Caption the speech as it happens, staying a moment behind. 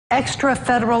Extra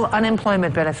federal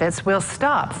unemployment benefits will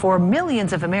stop for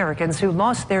millions of Americans who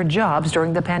lost their jobs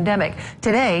during the pandemic.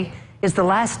 Today is the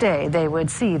last day they would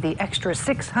see the extra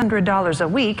 $600 a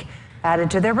week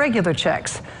added to their regular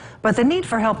checks. But the need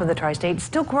for help in the tri-state is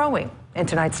still growing. In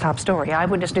tonight's top story,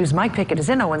 Eyewitness News' Mike Pickett is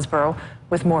in Owensboro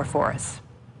with more for us.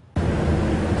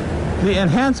 The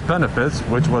enhanced benefits,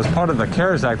 which was part of the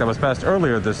CARES Act that was passed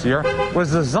earlier this year,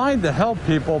 was designed to help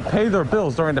people pay their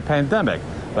bills during the pandemic.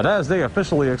 But as they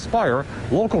officially expire,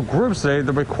 local groups say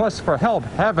the requests for help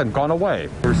haven't gone away.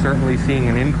 We're certainly seeing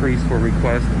an increase for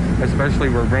requests, especially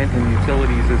where rent and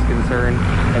utilities is concerned,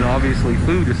 and obviously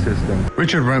food assistance.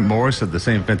 Richard Rent Morris of the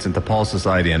St. Vincent de Paul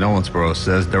Society in Owensboro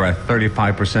says they're at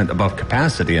 35% above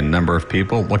capacity in number of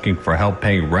people looking for help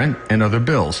paying rent and other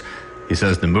bills. He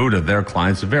says the mood of their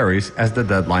clients varies as the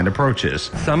deadline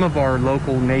approaches. Some of our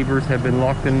local neighbors have been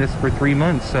locked in this for 3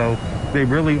 months, so they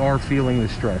really are feeling the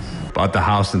stress. But the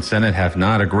House and Senate have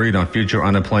not agreed on future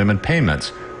unemployment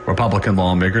payments. Republican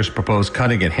lawmakers propose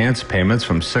cutting enhanced payments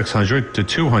from $600 to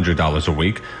 $200 a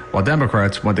week, while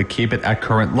Democrats want to keep it at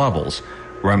current levels.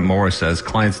 Rent Morris says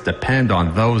clients depend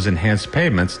on those enhanced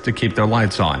payments to keep their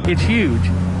lights on. It's huge,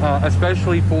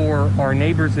 especially for our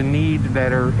neighbors in need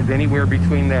that are anywhere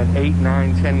between that $8,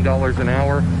 $9, $10 an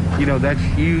hour. You know, that's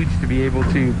huge to be able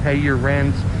to pay your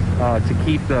rent, to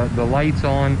keep the lights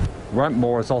on. Rent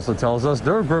Morris also tells us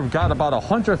their group got about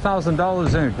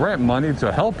 $100,000 in grant money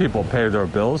to help people pay their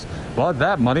bills, but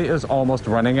that money is almost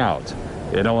running out.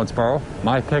 In Owensboro,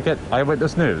 Mike Pickett,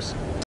 Eyewitness News.